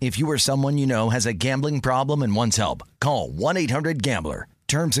Ohio. If you or someone you know has a gambling problem and wants help, call 1-800-GAMBLER.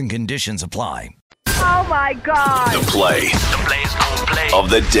 Terms and conditions apply. Oh, my God. The play of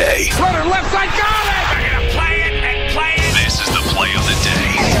the day. Runner left side, got it! They're going to play it and play it. This is the play of the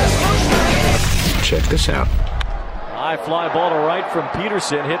day. Check this out. High fly ball to right from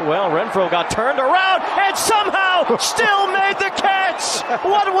Peterson. Hit well. Renfroe got turned around and somehow still made the catch.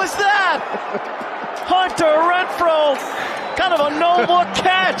 What was that? Hunter Renfroe. Kind of a no-look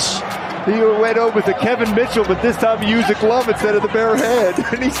catch. He went over to Kevin Mitchell, but this time he used a glove instead of the bare head.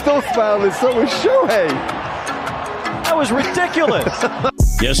 And he's still smiling, so is Shohei. That was ridiculous.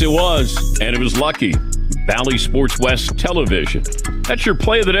 Yes, it was. And it was lucky. Bally Sports West Television. That's your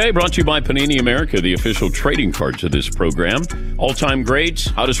play of the day, brought to you by Panini America, the official trading cards of this program. All-time greats,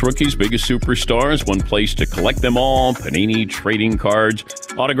 hottest rookies, biggest superstars, one place to collect them all. Panini trading cards,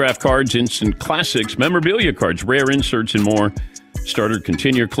 autograph cards, instant classics, memorabilia cards, rare inserts, and more. Start or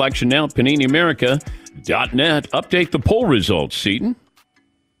continue your collection now at PaniniAmerica.net. Update the poll results, Seton.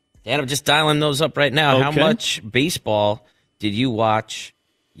 Dan, I'm just dialing those up right now. Okay. How much baseball did you watch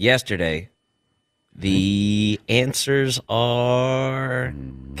yesterday? The answers are...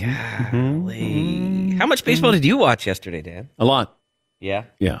 Golly. How much baseball did you watch yesterday, Dan? A lot. Yeah?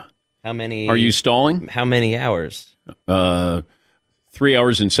 Yeah. How many... Are you stalling? How many hours? 3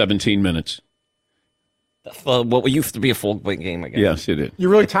 hours and 17 minutes. Well, what used to be a full game, I guess. Yes, it did. You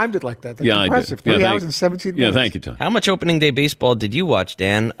really timed it like that. That's impressive. I did. 3 hours and 17 minutes. Yeah, thank you, Tom. How much opening day baseball did you watch,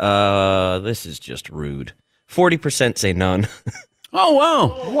 Dan? This is just rude. 40% say none. Oh,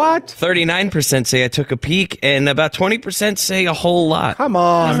 wow. What? 39% say I took a peek, and about 20% say a whole lot. Come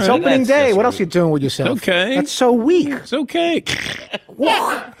on. It's opening day. What else are you doing with yourself? Okay. That's so weak. It's okay.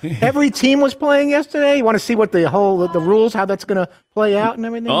 What? Every team was playing yesterday? You want to see what the rules, how that's going to play out and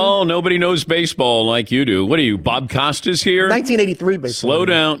everything? Oh, nobody knows baseball like you do. What are you, Bob Costas here? 1983 baseball. Slow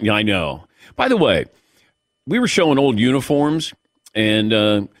down. Yeah, I know. By the way, we were showing old uniforms, and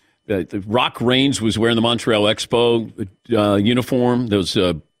Rock Reigns was wearing the Montreal Expo uniform, those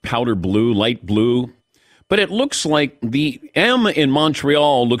powder blue, light blue. But it looks like the M in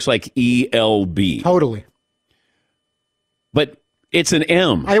Montreal looks like ELB. Totally. But it's an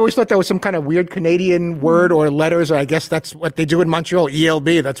M. I always thought that was some kind of weird Canadian word or letters. Or I guess that's what they do in Montreal.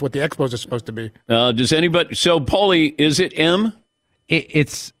 ELB. That's what the Expos are supposed to be. Does anybody? So, Paulie, is it M?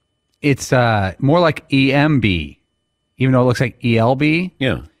 It's more like EMB, even though it looks like ELB.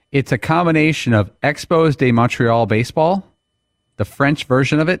 Yeah. It's a combination of Expos de Montreal baseball, the French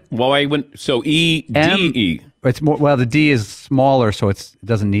version of it. Well, I went so EDE. It's more. Well, the D is smaller, so it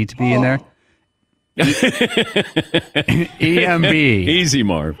doesn't need to be in there. EMB. Easy,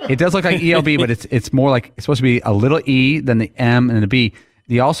 Marv. It does look like ELB, but it's more like it's supposed to be a little E than the M and the B.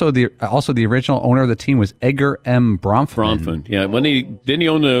 Also the original owner of the team was Edgar M. Bronfman. Yeah, didn't he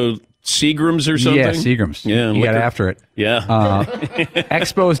own the Seagrams or something? Yeah, Seagrams. Yeah, he got after it. Yeah.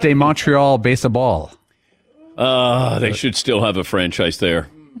 Expos de Montreal Baseball. They should still have a franchise there.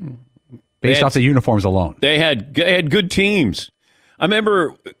 Based off the uniforms alone. They had good teams. I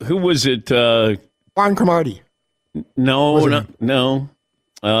remember, who was it? Juan Cromartie. No.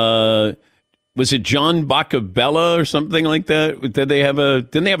 Was it John Bacabella or something like that? Didn't they have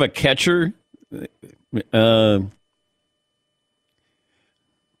a catcher?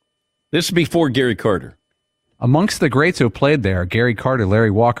 This is before Gary Carter. Amongst the greats who played there, Gary Carter,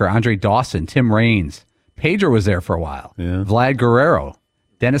 Larry Walker, Andre Dawson, Tim Raines. Pedro was there for a while. Yeah. Vlad Guerrero,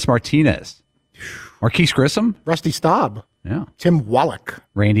 Dennis Martinez, Marquise Grissom, Rusty Staub. Yeah. Tim Wallach.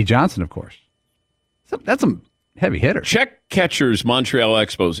 Randy Johnson, of course. So that's some heavy hitters. Check catchers, Montreal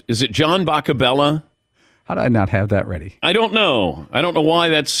Expos. Is it John Bacabella? How did I not have that ready? I don't know. I don't know why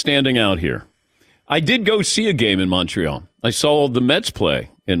that's standing out here. I did go see a game in Montreal. I saw the Mets play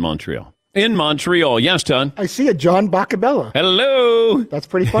in Montreal. Yes, Todd. I see a John Bacabella. Hello. That's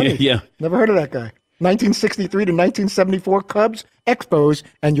pretty funny. Yeah. Never heard of that guy. 1963 to 1974 Cubs, Expos,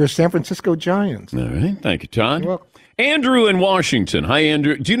 and your San Francisco Giants. All right. Thank you, Todd. You're welcome. Andrew in Washington. Hi,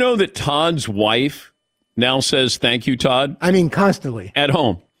 Andrew. Do you know that Todd's wife now says thank you, Todd? I mean, constantly. At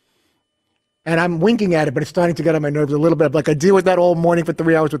home. And I'm winking at it, but it's starting to get on my nerves a little bit. Like I deal with that all morning for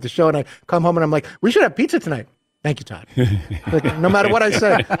 3 hours with the show, and I come home and I'm like, we should have pizza tonight. Thank you, Todd. Like, no matter what I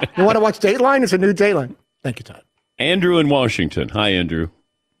say. You want to watch Dateline? It's a new Dateline. Thank you, Todd. Andrew in Washington. Hi, Andrew.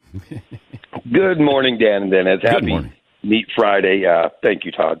 Good morning, Dan and Dennis. Happy Meat Friday. Thank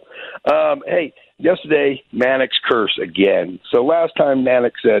you, Todd. Hey, yesterday, Mannix curse again. So last time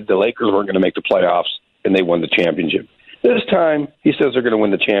Mannix said the Lakers weren't going to make the playoffs, and they won the championship. This time, he says they're going to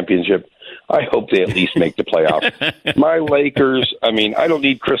win the championship. I hope they at least make the playoffs. My Lakers, I mean, I don't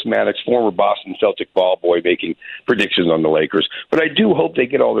need Chris Mannix, former Boston Celtic ball boy, making predictions on the Lakers. But I do hope they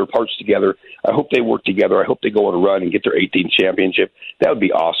get all their parts together. I hope they work together. I hope they go on a run and get their 18th championship. That would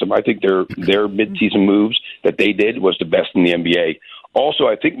be awesome. I think their midseason moves that they did was the best in the NBA. Also,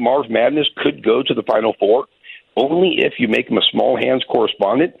 I think Marv Madness could go to the Final Four only if you make him a small hands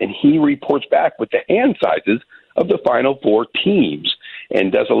correspondent and he reports back with the hand sizes of the Final Four teams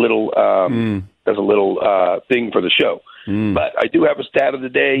and does a little thing for the show. But I do have a stat of the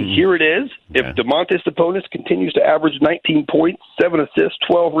day. Here it is. If DeMontis Sabonis continues to average 19 points, 7 assists,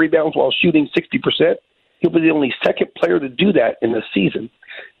 12 rebounds while shooting 60%, he'll be the only second player to do that in the season.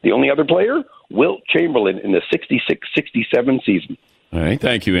 The only other player, Wilt Chamberlain, in the 66-67 season. All right.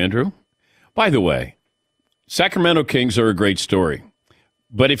 Thank you, Andrew. By the way, Sacramento Kings are a great story.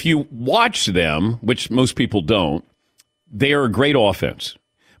 But if you watch them, which most people don't, they are a great offense.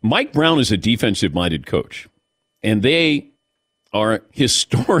 Mike Brown is a defensive-minded coach, and they are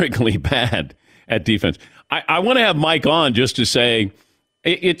historically bad at defense. I want to have Mike on just to say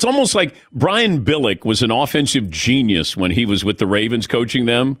it's almost like Brian Billick was an offensive genius when he was with the Ravens coaching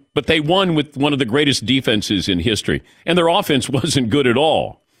them, but they won with one of the greatest defenses in history, and their offense wasn't good at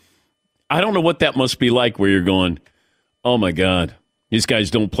all. I don't know what that must be like where you're going, oh, my God. These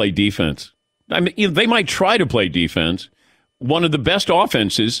guys don't play defense. I mean, they might try to play defense. One of the best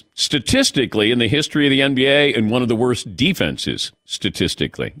offenses statistically in the history of the NBA and one of the worst defenses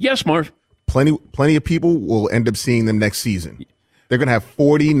statistically. Yes, Marv? Plenty of people will end up seeing them next season. They're going to have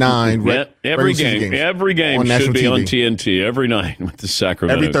 49 every game. Every game should be TV. On TNT every night with the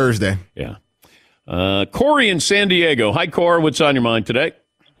Sacramento. Every Thursday. Yeah. Corey in San Diego. Hi, Corey. What's on your mind today?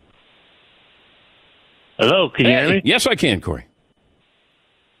 Hello. Can you hear me? Yes, I can, Corey.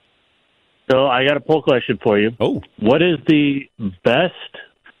 So I got a poll question for you. Oh. What is the best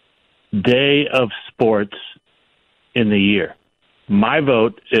day of sports in the year? My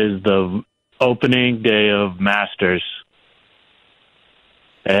vote is the opening day of Masters.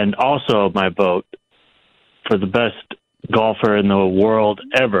 And also my vote for the best golfer in the world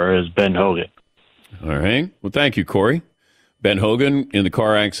ever is Ben Hogan. All right. Well, thank you, Corey. Ben Hogan in the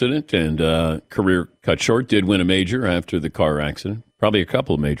car accident and career cut short, did win a major after the car accident. Probably a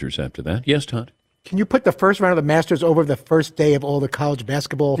couple of majors after that. Yes, Todd? Can you put the first round of the Masters over the first day of all the college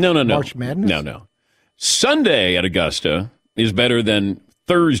basketball March Madness? No. Sunday at Augusta is better than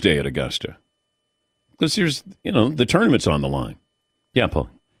Thursday at Augusta. Because there's, the tournament's on the line. Yeah, Paul.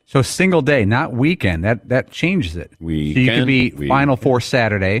 So single day, not weekend. That changes it. So you could be Final Four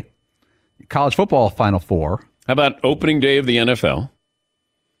Saturday, college football Final Four. How about opening day of the NFL?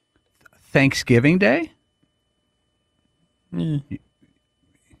 Thanksgiving Day? Yeah.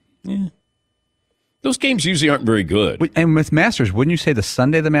 Those games usually aren't very good. And with Masters, wouldn't you say the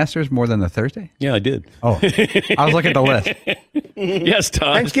Sunday of the Masters more than the Thursday? Yeah, I did. Oh, I was looking at the list. Yes,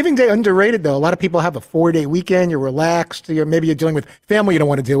 Todd. Thanksgiving Day, underrated, though. A lot of people have a 4-day weekend. You're relaxed. Maybe you're dealing with family you don't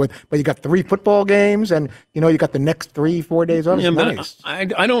want to deal with, but you got 3 football games, and, you got the next 3-4 days off. It's nice.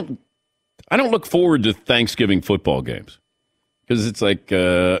 I don't look forward to Thanksgiving football games because it's like,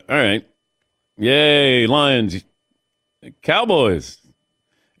 all right, yay, Lions, Cowboys.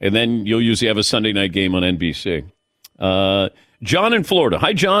 And then you'll usually have a Sunday night game on NBC. John in Florida.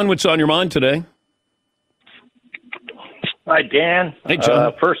 Hi, John. What's on your mind today? Hi, Dan. Hey,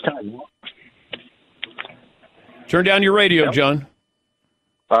 John. First time. Turn down your radio, John.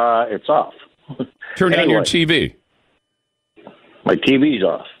 It's off. Turn down your TV. My TV's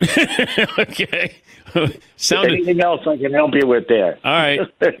off. Okay. Anything else I can help you with there? All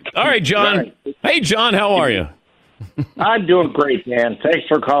right, John. Right. Hey, John, how are you? I'm doing great, man. Thanks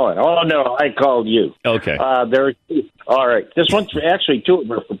for calling. Oh, no, I called you. Okay. All right. This one's actually 2 of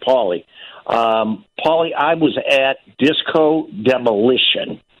them are for Paulie. Paulie, I was at Disco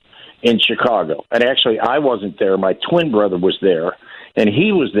Demolition in Chicago. And actually, I wasn't there. My twin brother was there, and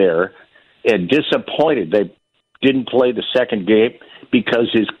he was there and disappointed. They didn't play the second game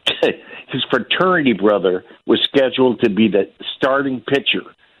because his fraternity brother was scheduled to be the starting pitcher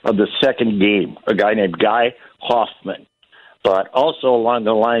of the second game, a guy named Guy Hoffman, but also along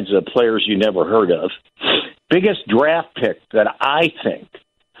the lines of players you never heard of. Biggest draft pick that I think,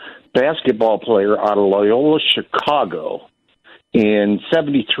 basketball player out of Loyola Chicago in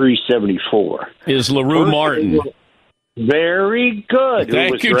 73-74. Is LaRue Martin. Very good.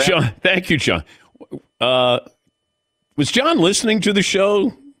 Thank you, John. Thank you, John. Was John listening to the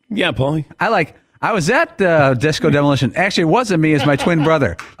show? Yeah, Paulie. I was at Disco Demolition. Actually, it wasn't me. It's my twin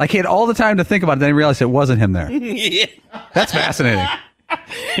brother. He had all the time to think about it. Then he realized it wasn't him there. Yeah. That's fascinating.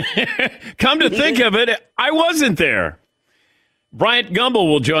 Come to think of it, I wasn't there. Bryant Gumbel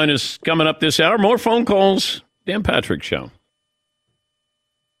will join us coming up this hour. More phone calls. Dan Patrick Show.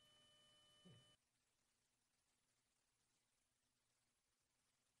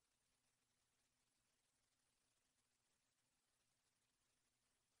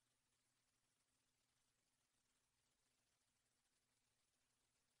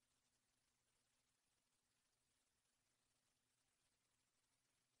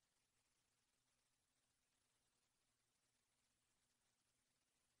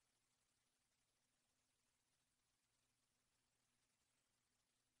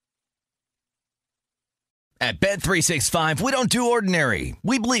 At Bet365, we don't do ordinary.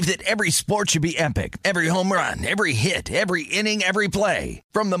 We believe that every sport should be epic. Every home run, every hit, every inning, every play.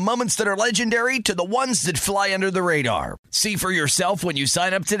 From the moments that are legendary to the ones that fly under the radar. See for yourself when you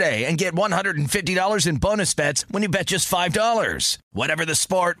sign up today and get $150 in bonus bets when you bet just $5. Whatever the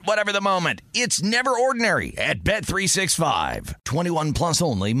sport, whatever the moment, it's never ordinary at Bet365. 21 plus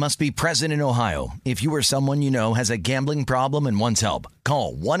only. Must be present in Ohio. If you or someone you know has a gambling problem and wants help,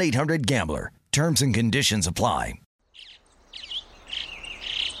 call 1-800-GAMBLER. Terms and conditions apply.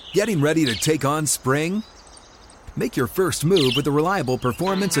 Getting ready to take on spring? Make your first move with the reliable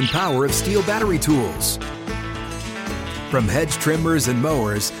performance and power of Steel battery tools. From hedge trimmers and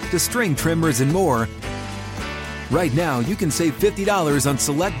mowers to string trimmers and more, right now you can save $50 on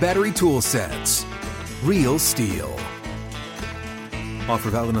select battery tool sets. Real Steel. Offer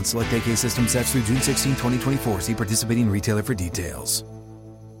valid on select AK system sets through June 16, 2024. See participating retailer for details.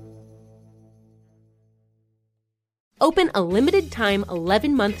 Open a limited-time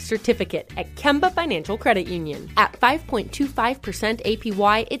 11-month certificate at Kemba Financial Credit Union. At 5.25%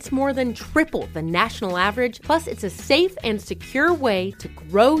 APY, it's more than triple the national average, plus it's a safe and secure way to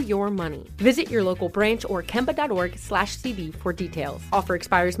grow your money. Visit your local branch or kemba.org/cb for details. Offer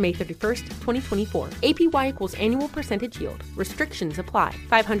expires May 31st, 2024. APY equals annual percentage yield. Restrictions apply.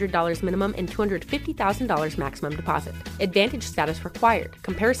 $500 minimum and $250,000 maximum deposit. Advantage status required.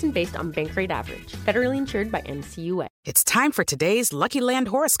 Comparison based on bank rate average. Federally insured by NCUA. It's time for today's Lucky Land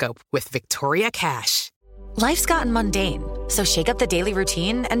horoscope with Victoria Cash. Life's gotten mundane, so shake up the daily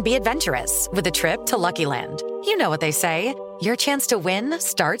routine and be adventurous with a trip to Lucky Land. You know what they say, your chance to win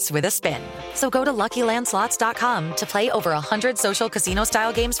starts with a spin. So go to LuckyLandSlots.com to play over 100 social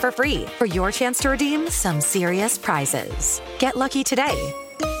casino-style games for free for your chance to redeem some serious prizes. Get lucky today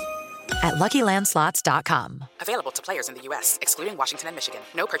at LuckyLandSlots.com. Available to players in the U.S., excluding Washington and Michigan.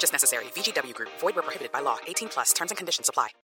 No purchase necessary. VGW Group. Void where prohibited by law. 18+. Terms and conditions apply.